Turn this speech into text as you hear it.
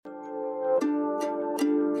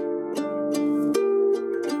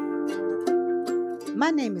My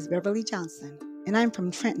name is Beverly Johnson, and I'm from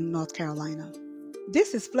Trenton, North Carolina.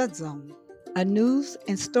 This is Flood Zone, a news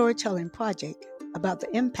and storytelling project about the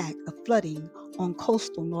impact of flooding on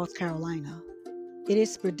coastal North Carolina. It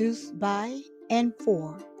is produced by and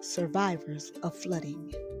for survivors of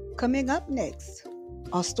flooding. Coming up next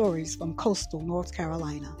are stories from coastal North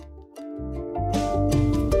Carolina.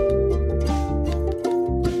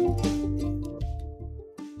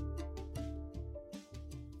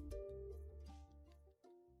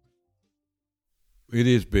 It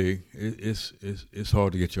is big. It's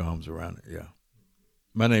hard to get your arms around it, yeah.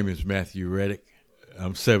 My name is Matthew Reddick.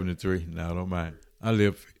 I'm 73. Now, I don't mind. I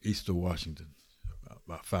live east of Washington,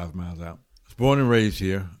 about 5 miles out. I was born and raised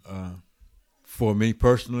here. For me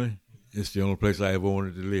personally, it's the only place I ever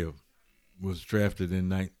wanted to live. Was drafted in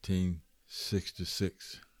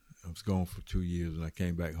 1966. I was gone for 2 years, and I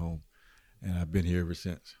came back home, and I've been here ever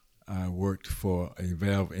since. I worked for a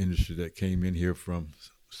valve industry that came in here from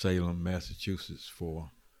Salem, Massachusetts for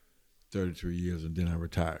 33 years, and then I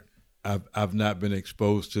retired. I've not been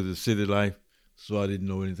exposed to the city life, so I didn't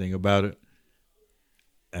know anything about it,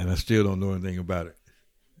 and I still don't know anything about it.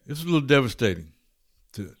 It's a little devastating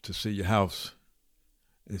to see your house.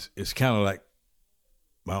 It's kind of like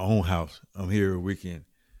my own house. I'm here every weekend,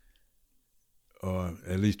 or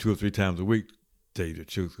at least 2 or 3 times a week, to tell you the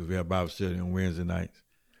truth, because we have Bible study on Wednesday nights,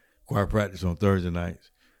 choir practice on Thursday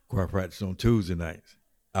nights, choir practice on Tuesday nights.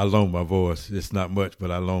 I loan my voice. It's not much, but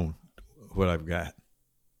I loan what I've got.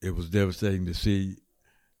 It was devastating to see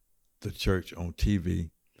the church on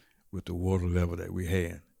TV with the water level that we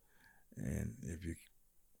had. And if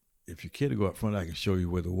you care to go up front, I can show you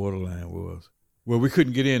where the water line was. Well, we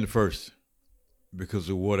couldn't get in at first because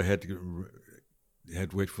the water had to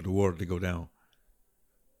wait for the water to go down.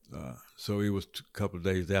 So it was a couple of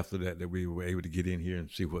days after that we were able to get in here and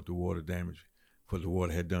see what the water damage, what the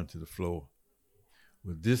water had done to the floor.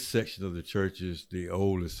 Well, this section of the church is the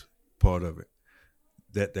oldest part of it.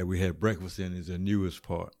 That we had breakfast in is the newest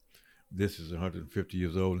part. This is 150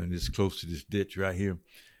 years old, and it's close to this ditch right here.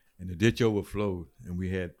 And the ditch overflowed, and we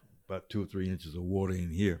had about 2 or 3 inches of water in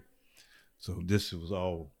here. So this was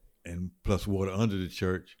all, and plus water under the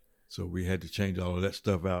church. So we had to change all of that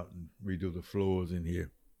stuff out and redo the floors in here.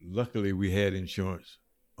 Luckily, we had insurance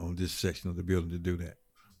on this section of the building to do that.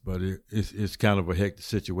 But it's kind of a hectic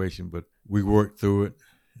situation, but we worked through it,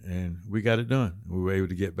 and we got it done. We were able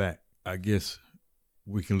to get back. I guess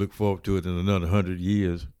we can look forward to it in another 100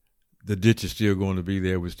 years. The ditch is still going to be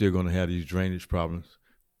there. We're still going to have these drainage problems.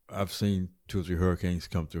 I've seen 2 or 3 hurricanes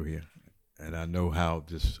come through here, and I know how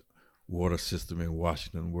this water system in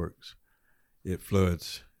Washington works. It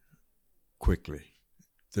floods quickly.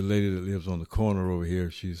 The lady that lives on the corner over here,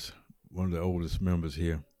 she's one of the oldest members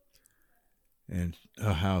here. And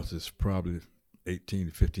her house is probably 18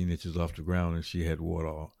 to 15 inches off the ground, and she had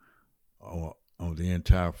water on the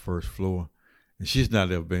entire first floor. And she's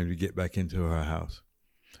not ever been able to get back into her house.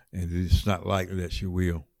 And it's not likely that she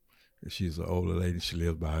will. She's an older lady. She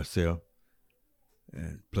lives by herself.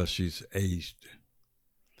 And plus she's aged.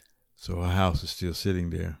 So her house is still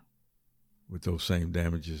sitting there with those same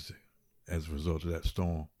damages as a result of that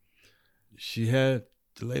storm. The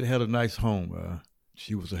lady had a nice home.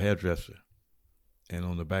 She was a hairdresser. And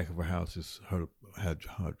on the back of her house is her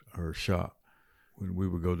shop. When we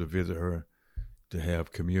would go to visit her to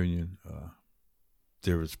have communion,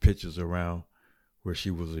 there was pictures around where she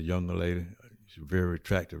was a younger lady. She's a very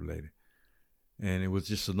attractive lady. And it was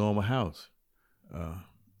just a normal house.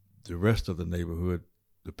 The rest of the neighborhood,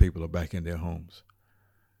 the people are back in their homes.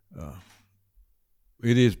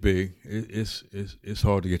 It is big. It's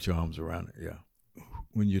hard to get your arms around it, yeah.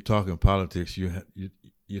 When you're talking politics,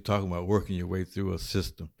 you're talking about working your way through a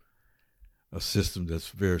system that's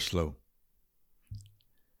very slow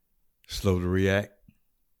to react,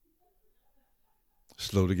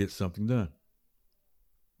 slow to get something done.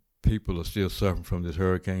 People are still suffering from this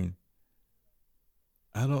hurricane.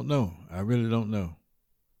 I don't know. I really don't know.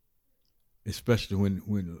 Especially when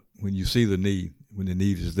you see the need, when the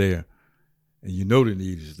need is there, and you know the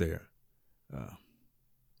need is there.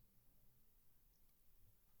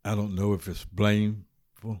 I don't know if it's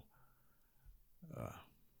blameful.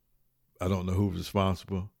 I don't know who's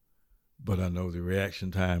responsible, but I know the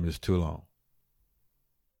reaction time is too long.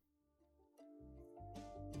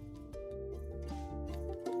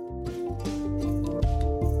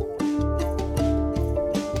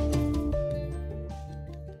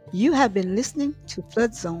 You have been listening to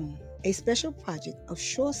Flood Zone, a special project of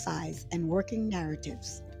Shoresides and Working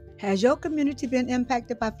Narratives. Has your community been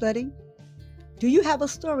impacted by flooding? Do you have a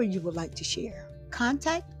story you would like to share?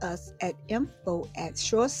 Contact us at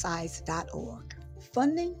info@shoresides.org.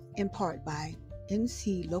 Funding in part by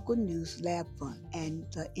NC Local News Lab Fund, and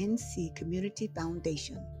the NC Community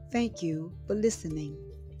Foundation. Thank you for listening.